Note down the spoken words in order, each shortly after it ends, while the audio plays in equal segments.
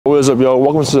What is up, y'all?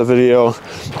 Welcome to the video.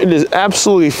 It is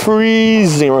absolutely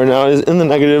freezing right now. It is in the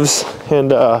negatives, and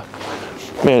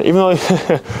man, even though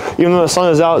even though the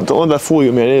sun is out, don't let that fool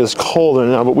you, man. It is cold right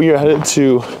now. But we are headed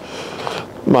to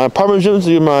my apartment gym to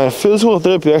do my physical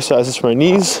therapy exercises for my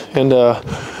knees, and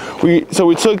we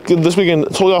took this weekend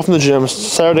totally off from the gym,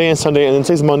 Saturday and Sunday, and then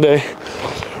today's Monday.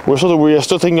 We are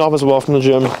still taking off as well from the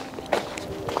gym.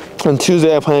 On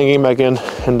Tuesday, I plan on getting back in,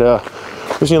 and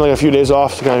we just need like a few days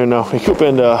off to kind of recoup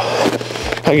and kind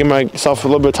of give myself a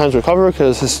little bit of time to recover,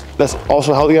 because that's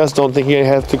also healthy, guys. Don't think you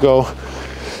have to go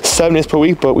 7 days per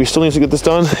week, but we still need to get this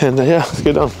done, and yeah, let's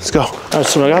get it done. Let's go. All right,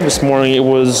 so when I got this morning, it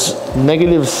was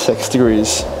 -6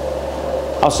 degrees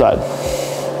outside.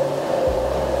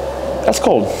 That's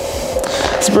cold.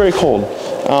 It's very cold.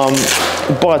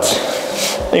 But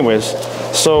anyways,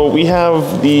 so we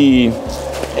have the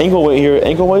ankle weight here,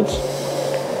 ankle weights,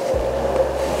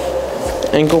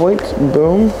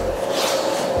 boom,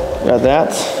 got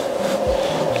that.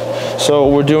 So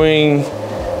we're doing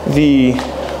the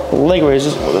leg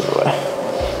raises.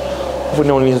 Hopefully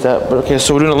no one needs that, but okay,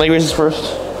 so we're doing the leg raises first.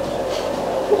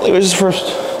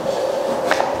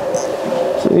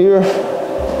 So here,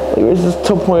 leg raises,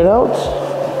 toe pointed out.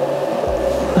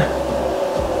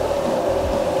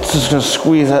 Just gonna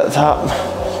squeeze that top.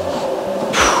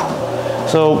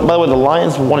 So, by the way, the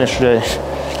Lions won yesterday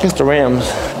against the Rams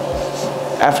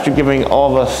after giving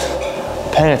all of us a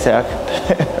panic attack.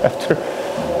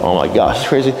 Oh my gosh, it's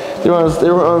crazy. They were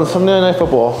on Sunday Night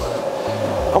Football.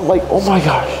 I'm like, oh my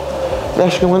gosh, they're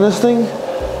actually gonna win this thing?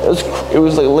 It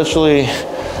was like literally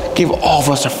gave all of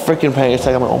us a freaking panic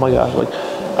attack. I'm like, oh my gosh, like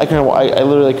I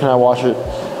literally could not watch it.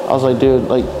 I was like, dude,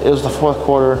 like it was the fourth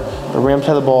quarter. The Rams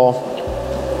had the ball.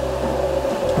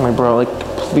 I'm like, bro, like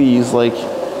please, like,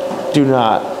 do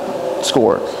not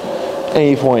score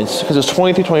any points, because it's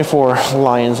 23-24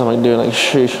 Lions. I'm like, dude, like,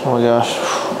 sheesh, oh my gosh,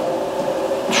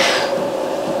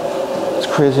 it's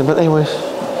crazy. But anyways,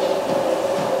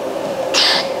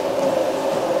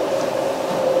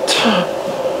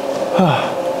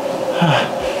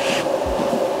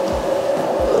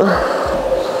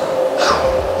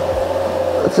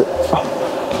 that's it. Oh,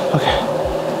 okay.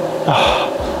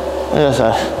 That's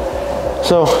that.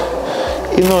 So,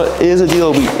 even though it is a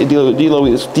deload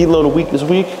week this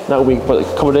week, not a week, but like a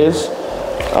couple of days,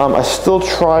 I still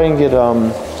try and get,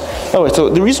 anyway, so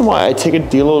the reason why I take a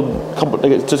deload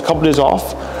just a couple days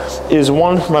off is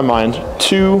 1, for my mind,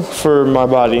 2, for my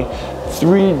body,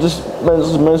 3, just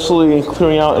mentally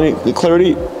clearing out any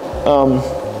clarity.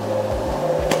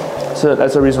 So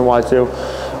that's the reason why too.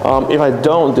 If I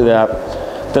don't do that,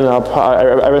 then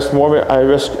I risk more.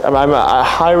 I'm at a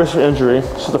high risk for injury.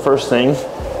 This is the first thing.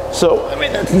 So, I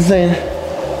mean, that's insane.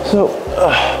 So,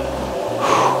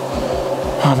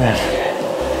 oh man.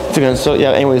 Again, so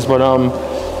yeah, anyways, but it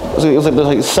was like there's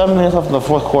like 7 minutes left in the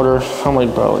fourth quarter. I'm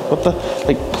like, bro, like what the,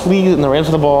 like please, and the Rams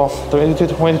with the ball,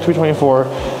 23-24.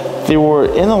 They were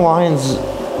in the Lions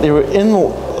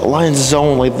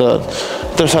zone, like the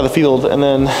other side of the field, and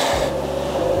then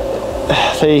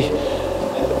they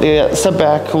got stepped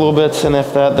back a little bit, and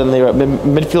after that, then they were at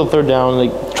midfield, third down, and they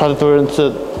tried to throw it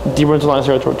into deeper into Lions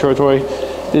territory.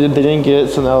 They didn't get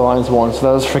it, so now the Lions won.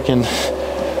 So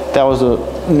that was a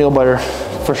nail biter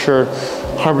for sure,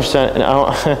 100%. And I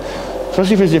don't,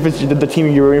 especially if it's the team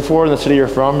you're rooting for and the city you're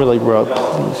from, you're like, bro,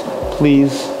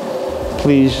 please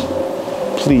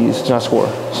do not score.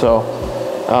 So,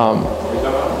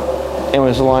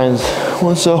 anyways, the Lions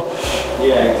won. So, but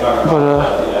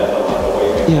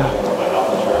yeah.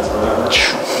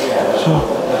 So,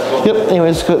 yep.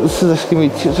 Anyways, this is gonna be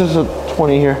this is a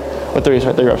 20 here, or 30.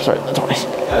 Sorry, 30 reps. Sorry, 20.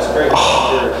 That's great.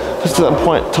 Oh, just to that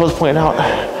point, toes pointing out.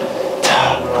 Crap.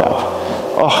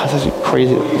 Oh, that's actually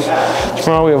crazy.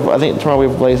 Tomorrow we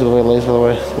have legs, by the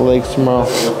way. Legs tomorrow.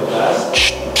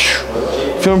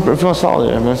 Feeling solid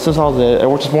there, man. Still solid there. I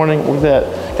worked this morning. Look at that.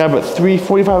 Got about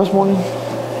 3:45 this morning.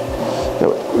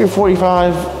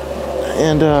 3:45,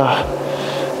 and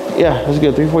yeah, it was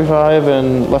good. 3:45,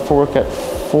 and left for work at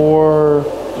 4.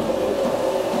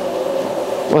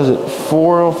 What is it?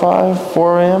 4:05,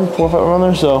 4 a.m., 4 or 5 around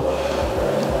there. So,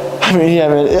 I mean, yeah,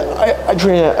 man. I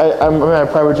train. I'm at a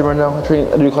private gym right now. I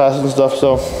do classes and stuff.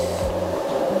 So,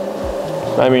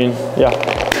 I mean, yeah,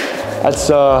 that's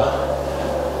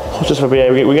just what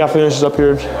we got finishes up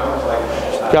here.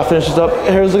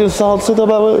 Here's looking solid. So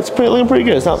it's looking pretty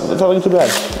good. It's not looking too bad.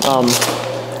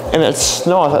 And it's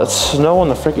snow outside. It's snow on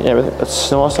the freaking everything. It's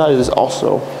snow outside. It is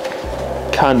also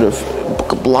kind of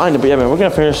blinded. But yeah, man, we're gonna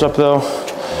finish up though.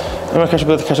 I'm gonna catch up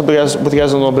with you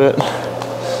guys in a little bit.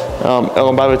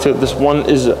 And by the way, too, this one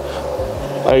is a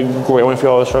great one if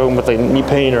y'all are struggling with like knee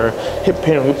pain or hip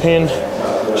pain or glute pain.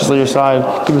 Just lay your side,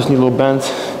 keep this knee a little bent,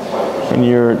 and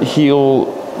your heel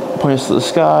points to the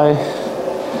sky.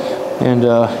 And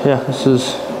yeah, this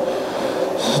is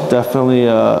definitely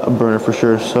a burner for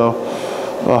sure. So,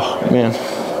 oh man,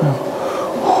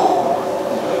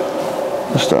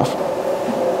 good stuff.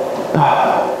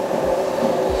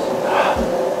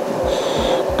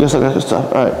 Good stuff.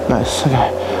 All right, nice. Okay.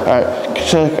 All right,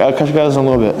 catch you guys in a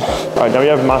little bit. All right, now we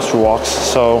have monster walks.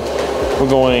 So we're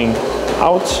going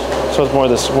out. So it's more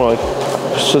of this, more like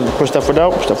push that foot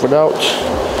out, push that foot out.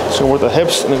 So work the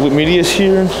hips and the glute medius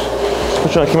here. I'm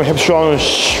trying to keep my hips strong and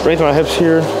straighten my hips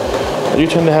here. I do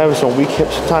tend to have some weak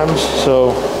hips sometimes,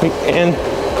 so weak and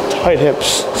tight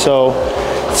hips. So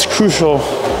it's crucial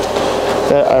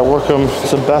that I work them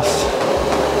to the best.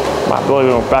 My ability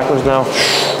to go backwards now.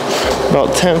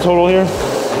 About 10 total here.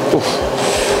 Oof.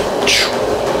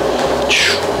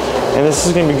 And this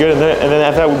is gonna be good. And then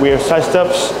after that we have side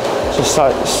steps. So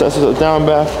side steps down,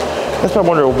 back. That's why I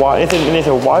wonder why.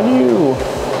 Nathan, why do you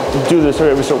do this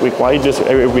every single week? Why do you do this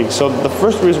every week? So the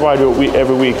first reason why I do it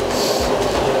every week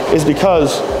is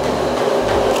because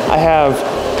I have,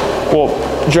 well,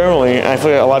 generally, and I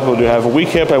feel like a lot of people do have a weak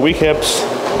hip. I have weak hips,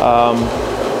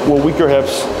 well, weaker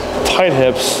hips, tight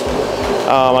hips.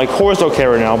 My core is okay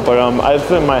right now, but I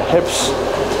feel like my hips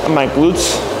and my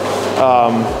glutes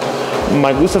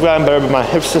have gotten better, but my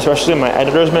hips, especially my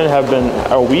adductors,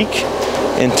 are weak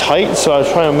and tight. So I was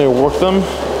trying to maybe work them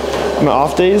on my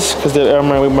off days because they are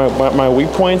my weak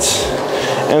points.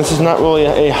 And this is not really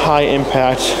a high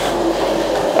impact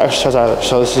exercise either.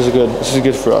 So this is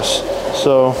good for us.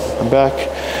 So I'm back.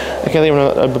 I can't think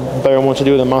of a better one to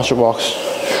do than monster walks.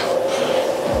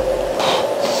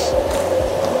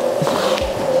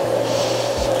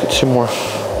 Get 2 more.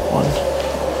 1,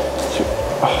 2.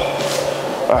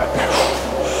 All right.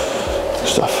 Good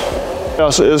stuff.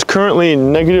 So it's currently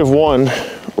 -1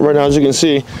 right now, as you can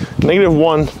see,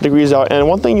 -1 degrees out. And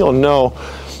one thing you'll know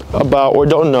about, or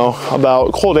don't know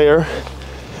about cold air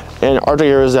and Arctic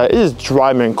air is that it is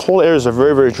dry, man. Cold airs are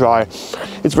very, very dry.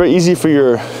 It's very easy for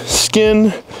your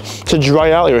skin to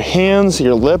dry out, your hands,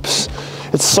 your lips.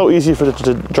 It's so easy for it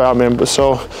to dry out, man. But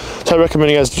so I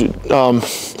recommend you guys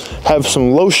have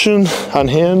some lotion on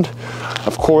hand.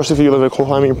 Of course, if you live in a cold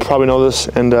climate, you probably know this.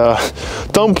 And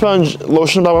don't put on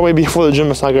lotion, by the way, before the gym.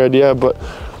 It's not a good idea. But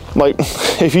like,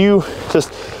 if you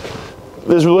just,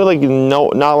 there's really like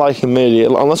not a lot of humidity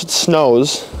unless it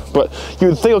snows. But you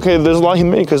would think, okay, there's a lot of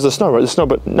humidity because of the snow, right? The snow,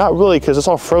 but not really because it's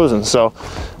all frozen. So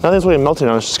nothing's really melting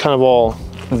now. It's just kind of all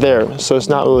there. So it's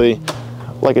not really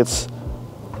like it's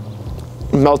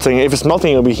melting. If it's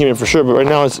melting, it'll be humid for sure. But right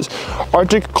now, it's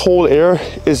Arctic cold air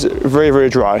is very, very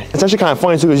dry. It's actually kind of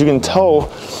funny too because you can tell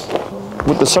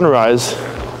with the sunrise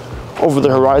over the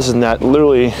horizon that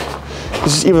literally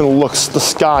this even looks, the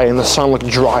sky and the sun look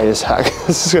dry as heck.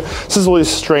 This is really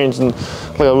strange and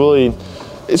like a really,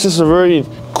 it's just a very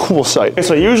cool sight. Okay,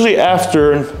 so usually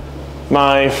after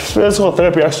my physical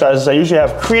therapy exercises, I usually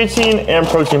have creatine and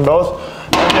protein both.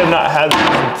 I have not had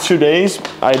that in 2 days.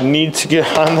 I need to get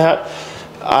on that.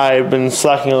 I've been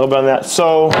slacking a little bit on that.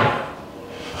 So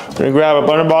I'm gonna grab a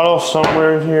butter bottle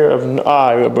somewhere in here of,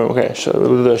 okay, so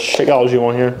the Shakeology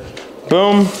one here.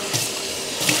 Boom.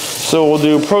 So we'll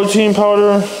do protein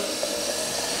powder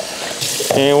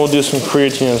and we'll do some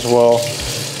creatine as well.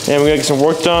 And we gotta get some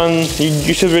work done.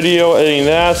 YouTube video, editing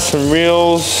that, some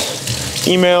reels,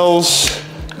 emails,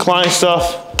 client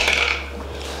stuff.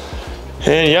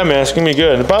 And yeah, man, it's gonna be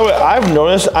good. By the way, I've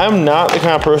noticed I'm not the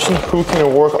kind of person who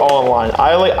can work all online.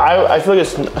 I feel like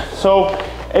it's, so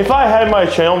if I had my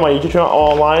channel, my YouTube channel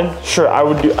all online, sure, I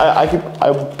would do,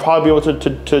 I would probably be able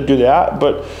to do that.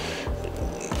 But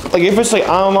like if it's like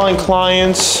online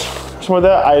clients, something like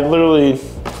that, I literally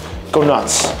go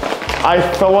nuts. I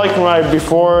felt like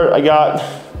before I got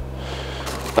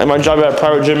like my job at a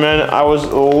private gym, man, I was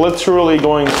literally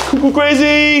going cuckoo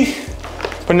crazy.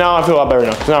 But now I feel a lot better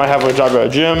now. Now I have a job at a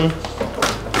gym,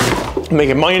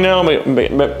 making money now,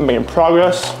 making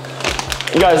progress.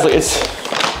 You guys, like I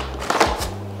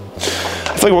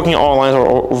feel like working online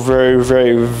is very,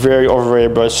 very, very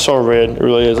overrated, but it's so overrated. It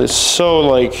really is. It's so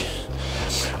like,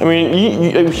 I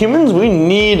mean, humans, we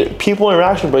need people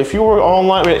interaction, but if you work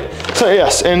online, so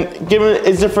yes, and given,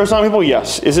 is it for some people?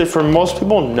 Yes. Is it for most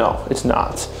people? No, it's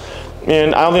not.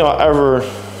 And I don't think I'll ever,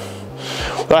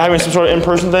 without having some sort of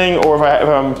in-person thing, or if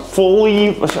I'm fully,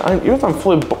 even if I'm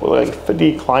fully like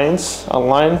 50 clients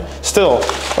online, still,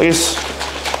 like it's,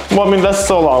 well, I mean, that's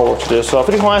still a lot of work to do. So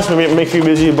 50 clients may make you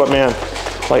busy, but man,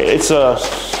 like it's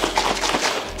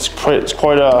quite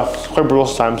brutal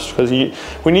sometimes because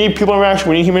we need people interaction,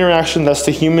 we need human interaction. That's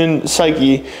the human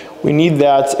psyche. We need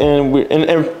that, and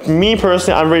me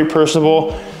personally, I'm very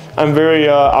personable. I'm very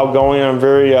outgoing. I'm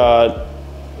very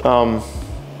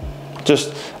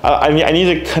I need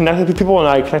to connect with people, and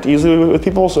I connect easily with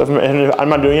people. So if I'm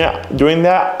not doing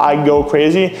that, I go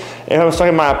crazy. If I'm stuck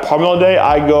in my apartment all day,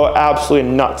 I go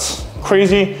absolutely nuts,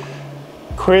 crazy.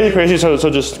 So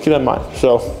just keep that in mind.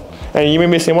 So, and you may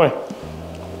be the same way.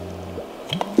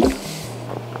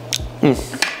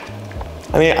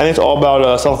 I think it's all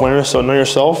about self-awareness. So know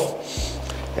yourself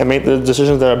and make the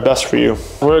decisions that are best for you.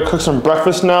 We're gonna cook some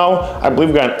breakfast now. I believe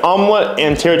we got an omelet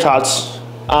and tater tots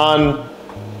on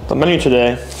the menu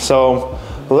today. So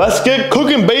let's get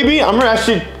cooking, baby. I'm gonna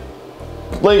actually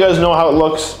let you guys know how it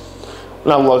looks.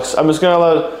 Not looks. I'm just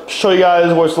gonna show you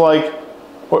guys what it's like,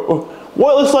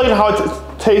 what it looks like and how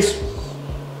it tastes.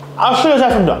 I'll show you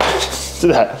guys after I'm done. Do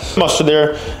that. Mustard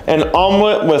there, an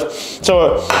omelet with.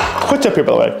 So quick tip here,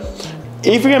 by the way.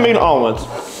 If you're gonna make an omelet,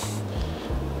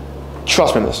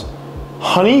 trust me on this.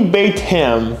 Honey baked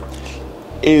ham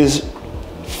is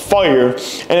fire,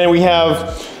 and then we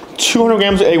have 200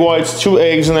 grams of egg whites, 2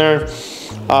 eggs in there,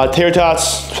 tater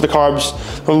tots for the carbs,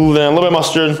 then a little bit of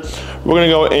mustard. We're gonna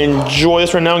go enjoy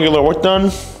this right now and get a little work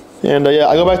done. And yeah,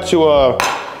 I go back to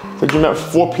the gym at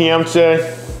 4 p.m.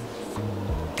 today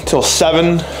till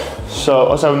 7, so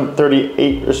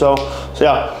 7:38 or so. So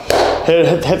yeah,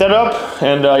 hit that up,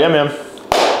 and yeah, man,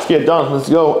 let's get it done. Let's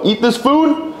go eat this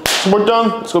food. We're done.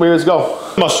 Let's go, baby. Let's go.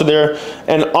 Mustard there,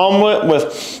 an omelet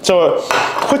with. So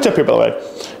quick tip here, by the way.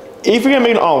 If you're gonna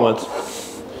make an omelet,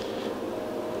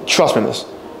 trust me on this.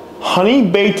 Honey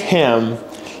baked ham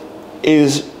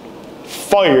is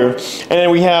fire, and then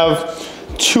we have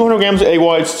 200 grams of egg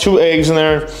whites, 2 eggs in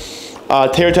there,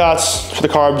 tater tots for the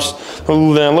carbs, then a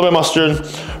little bit of mustard.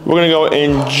 We're gonna go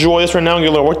enjoy this right now and get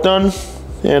a little work done.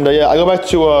 And yeah, I go back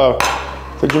to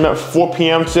the gym at 4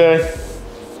 p.m. today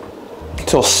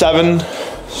till 7,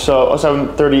 so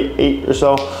 7:38 or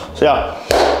so. So yeah,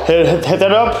 hit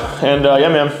that up, and yeah,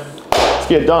 man, let's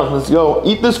get it done. Let's go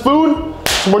eat this food.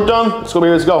 We're done. Let's go,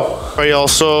 baby. Let's go. All right, y'all.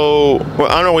 So we're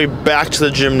on our way back to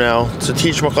the gym now to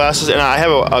teach more classes, and I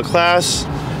have a class,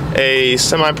 a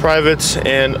semi-private,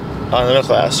 and another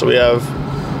class. So we have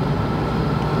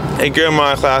a good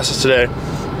amount of classes today.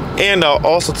 And I'll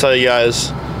also tell you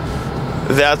guys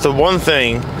that the one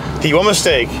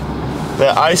mistake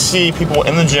that I see people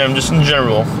in the gym, just in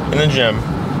general, in the gym,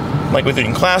 like whether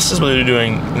you're doing classes, whether you're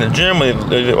doing in the gym,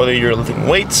 whether you're lifting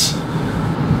weights,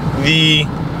 the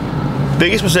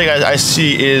biggest mistake I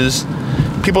see is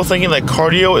people thinking that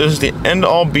cardio is the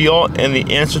end-all, be-all, and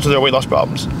the answer to their weight loss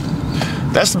problems.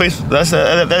 That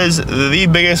is the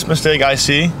biggest mistake I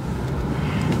see,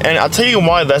 and I'll tell you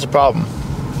why that's a problem.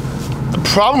 The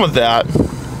problem with that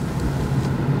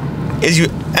is you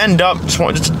end up just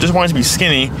wanting to be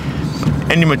skinny,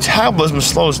 and your metabolism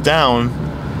slows down,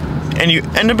 and you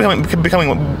end up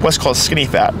becoming what's called skinny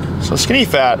fat. So skinny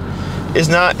fat is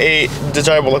not a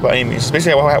desirable look by any means. It's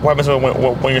basically what happens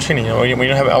when you're skinny. You know, when you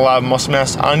don't have a lot of muscle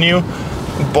mass on you,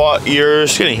 but you're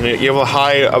skinny. You have a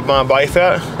high amount of body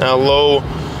fat and a low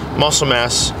muscle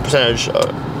mass percentage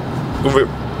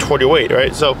toward your weight,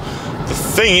 right? So the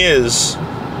thing is,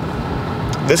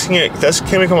 this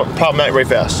can become problematic very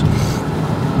fast.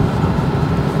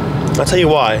 I'll tell you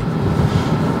why.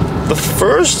 The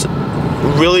first,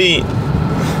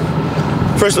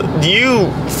 do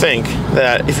you think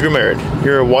that if you're married,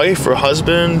 your wife or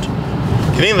husband, do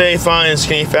you think they find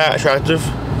skinny fat attractive?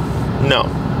 No,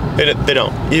 they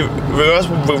don't.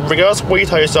 Regardless of what you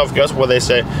tell yourself, regardless of what they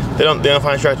say, they don't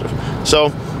find it attractive.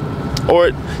 So,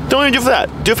 or don't even do it for that.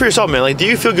 Do it for yourself, man. Like, do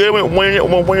you feel good when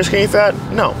you're skinny fat?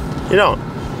 No, you don't.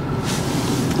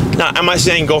 Now, am I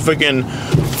saying go freaking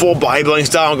full bodybuilding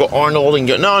style and go Arnold and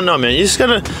go? No, man. You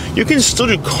can still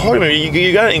do cardio, man.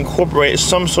 You gotta incorporate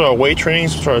some sort of weight training,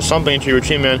 some sort of something into your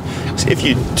routine, man. If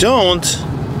you don't,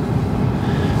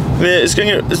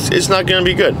 it's not gonna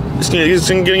be good. It's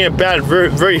gonna get bad very,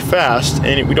 very fast,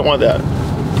 and we don't want that.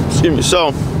 Excuse me.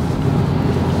 So,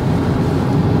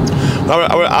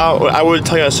 what I would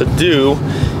tell you guys to do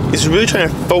is really try to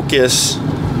focus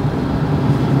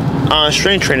on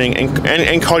strength training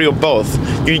and cardio both.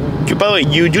 By the way,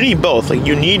 you do need both. Like,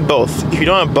 you need both. If you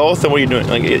don't have both, then what are you doing?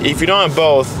 Like, if you don't have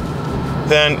both,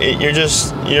 then you're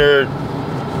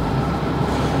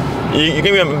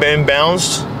gonna be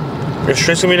imbalanced. Your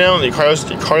strength's gonna be down. Your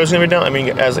cardio's gonna be down. I mean,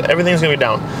 as everything's gonna be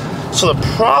down. So the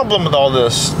problem with all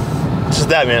this is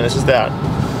that, man. This is that.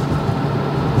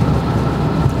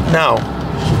 Now,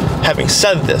 having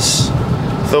said this,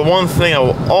 the one thing I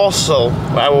will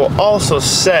also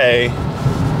say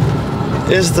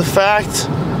is the fact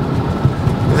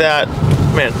that,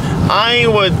 man, I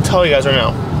would tell you guys right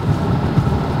now,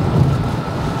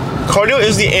 Cardio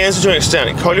is the answer to an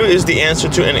extent. Cardio is the answer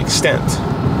to an extent.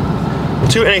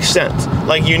 To an extent.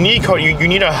 Like, you need cardio. You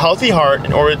need a healthy heart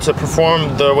in order to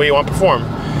perform the way you want to perform.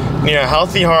 You need a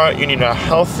healthy heart. You need a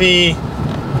healthy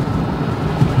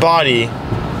body,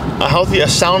 a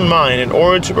sound mind in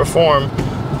order to perform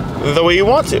the way you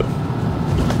want to.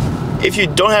 If you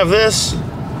don't have this,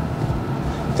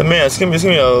 then man, it's gonna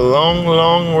be a long,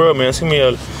 long road, man. It's gonna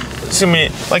be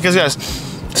like, guys,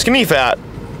 skinny fat.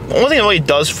 The only thing it really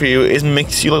does for you is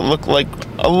makes you look like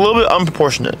a little bit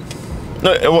unproportionate.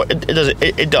 No, it does.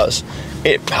 It does.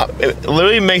 It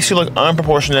literally makes you look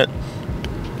unproportionate.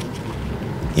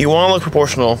 You want to look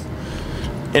proportional,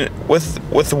 and with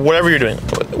whatever you're doing,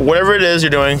 whatever it is you're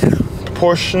doing,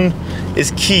 proportion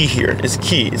is key here. It's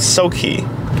key. It's so key.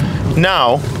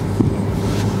 Now,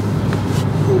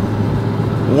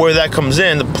 where that comes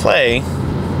into play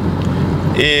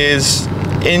is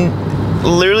in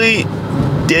literally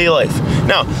daily life.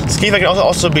 Now, skinny fat can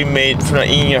also be made from not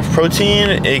eating enough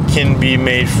protein. It can be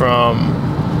made from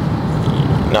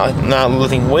not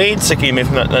lifting weights. It can be made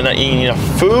from not eating enough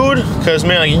food. Because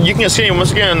man, like, you can get skinny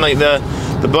once again. Like the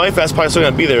belly fat's probably still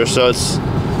gonna be there. So it's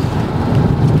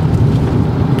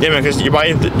man, because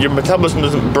your metabolism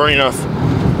doesn't burn enough.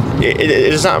 It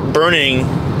is not burning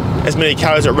as many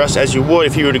calories at rest as you would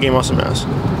if you were to gain muscle mass.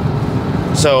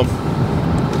 So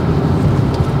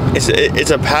it's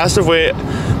a passive way.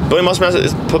 Building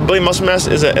muscle mass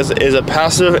is a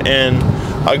passive and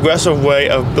aggressive way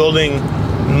of building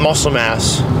muscle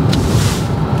mass.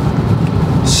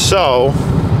 So,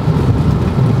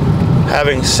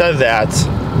 having said that,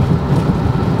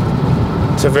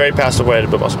 it's a very passive way to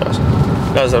build muscle mass.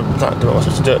 Not to build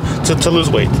muscle mass, to lose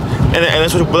weight, and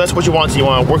that's what you want. You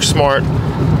want to work smart,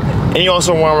 and you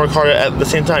also want to work hard at the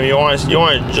same time. You want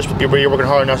to just be working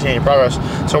hard and not seeing any progress.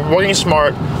 So working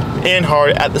smart and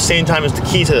hard at the same time is the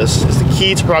key to this. It's the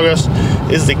key to progress.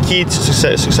 Is the key to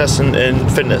success in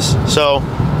fitness. So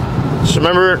just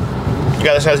remember, you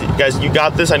got this, guys. You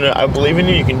got this. I believe in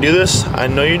you. You can do this. I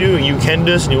know you do. You can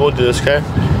do this, and you will do this. Okay.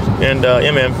 And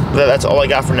yeah, man. That's all I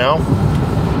got for now.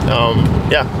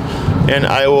 Yeah. And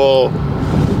I'll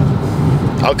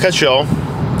catch y'all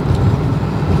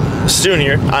soon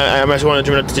here. I'm actually going to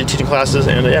join up to teaching classes,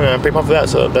 and yeah, man, I'm pretty pumped for that.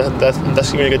 So that's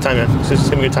gonna be a good time, man. It's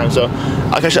gonna be a good time. So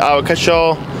I'll catch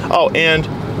y'all. Oh, and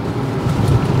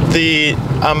the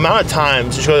amount of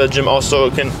times you go to the gym also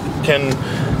can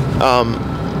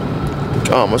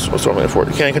what's the wrong word for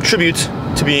it? Can contribute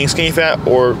to being skinny fat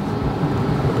or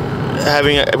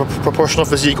having a proportional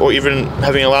physique, or even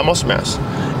having a lot of muscle mass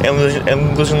and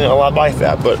losing a lot of body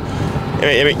fat. But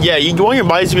I mean, yeah, you want your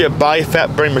body to be a body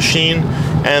fat burning machine,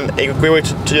 and a great way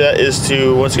to do that is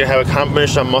to once again have a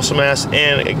combination of muscle mass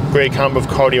and a great combo of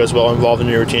cardio as well involved in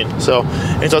your routine. So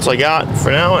that's all I got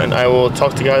for now, and I will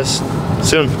talk to you guys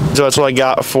soon. So that's all I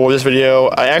got for this video.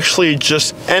 I actually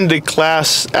just ended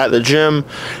class at the gym,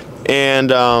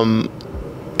 and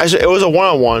actually it was a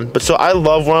one-on-one, but so I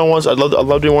love one-on-ones. I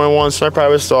love doing one-on-ones. So my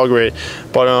private is all great.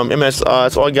 But yeah,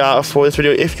 that's all I got for this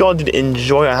video. If y'all did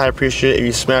enjoy, I highly appreciate it if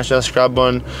you smash that subscribe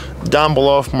button down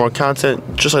below for more content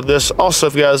just like this. Also,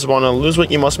 if you guys want to lose weight,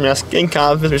 gain muscle mass, gain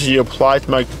confidence, make sure you apply to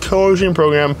my coaching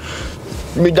program.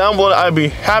 Down below, I'd be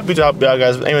happy to help you out,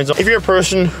 guys. But anyways, if you're a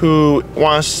person who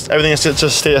wants everything to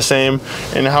stay the same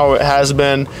and how it has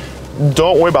been,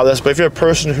 don't worry about this. But if you're a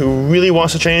person who really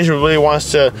wants to change, who really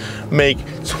wants to make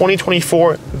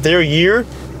 2024 their year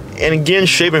and get in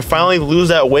shape and finally lose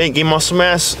that weight, gain muscle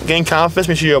mass, gain confidence,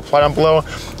 make sure you apply down below.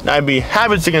 And I'd be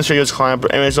happy to consider you as a client.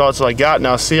 But anyways, that's all I got.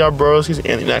 Now, see y'all bros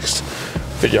in the next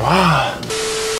video.